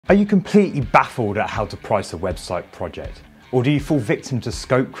Are you completely baffled at how to price a website project? Or do you fall victim to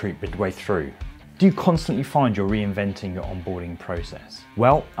scope creep midway through? Do you constantly find you're reinventing your onboarding process?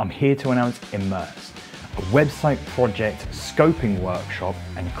 Well, I'm here to announce Immersed, a website project scoping workshop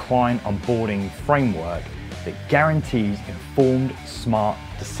and client onboarding framework that guarantees informed, smart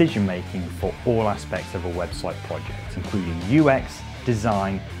decision-making for all aspects of a website project, including UX,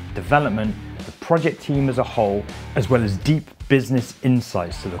 design, development, the project team as a whole, as well as deep business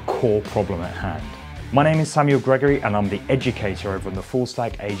insights to the core problem at hand. My name is Gregory and I'm the educator over on the Full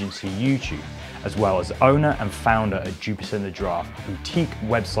Stack Agency YouTube, as well as owner and founder at Jupiter in the Draft, a boutique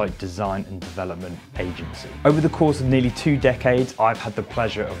website design and development agency. Over the course of nearly 2 decades, I've had the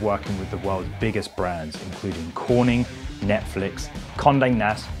pleasure of working with the world's biggest brands, including Corning, Netflix, Condé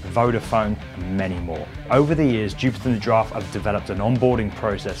Nast, Vodafone, and many more. Over the years, Jupiter in the Draft have developed an onboarding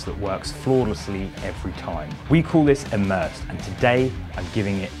process that works flawlessly every time. We call this Immersed, and today I'm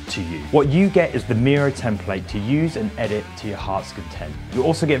giving it to you. What you get is the Miro template to use and edit to your heart's content. You'll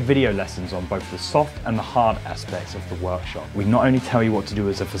also get video lessons on both the soft and the hard aspects of the workshop. We not only tell you what to do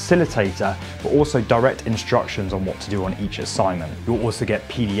as a facilitator, but also direct instructions on what to do on each assignment. You'll also get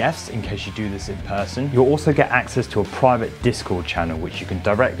PDFs in case you do this in person. You'll also get access to a private Discord channel, which you can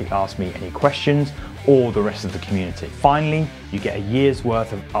directly ask me any questions or the rest of the community. Finally, you get a year's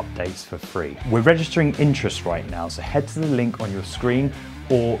worth of updates for free. We're registering interest right now, so head to the link on your screen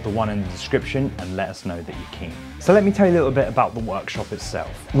or the one in the description and let us know that you're keen. So let me tell you a little bit about the workshop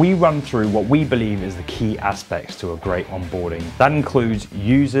itself. We run through what we believe is the key aspects to a great onboarding. That includes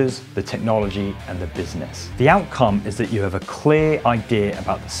users, the technology, and the business. The outcome is that you have a clear idea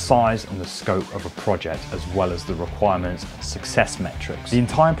about the size and the scope of a project, as well as the requirements and success metrics. The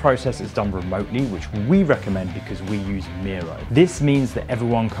entire process is done remotely, which we recommend because we use Miro. This means that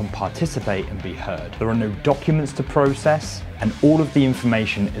everyone can participate and be heard. There are no documents to process, and all of the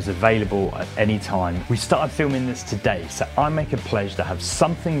information is available at any time. We started filming this today, so I make a pledge to have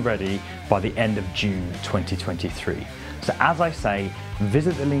something ready by the end of June 2023. So as I say,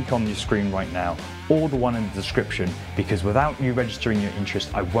 visit the link on your screen right now or the one in the description, because without you registering your interest,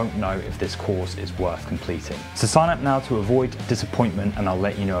 I won't know if this course is worth completing. So sign up now to avoid disappointment, and I'll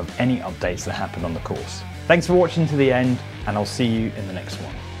let you know of any updates that happen on the course. Thanks for watching to the end, and I'll see you in the next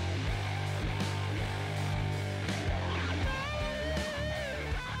one.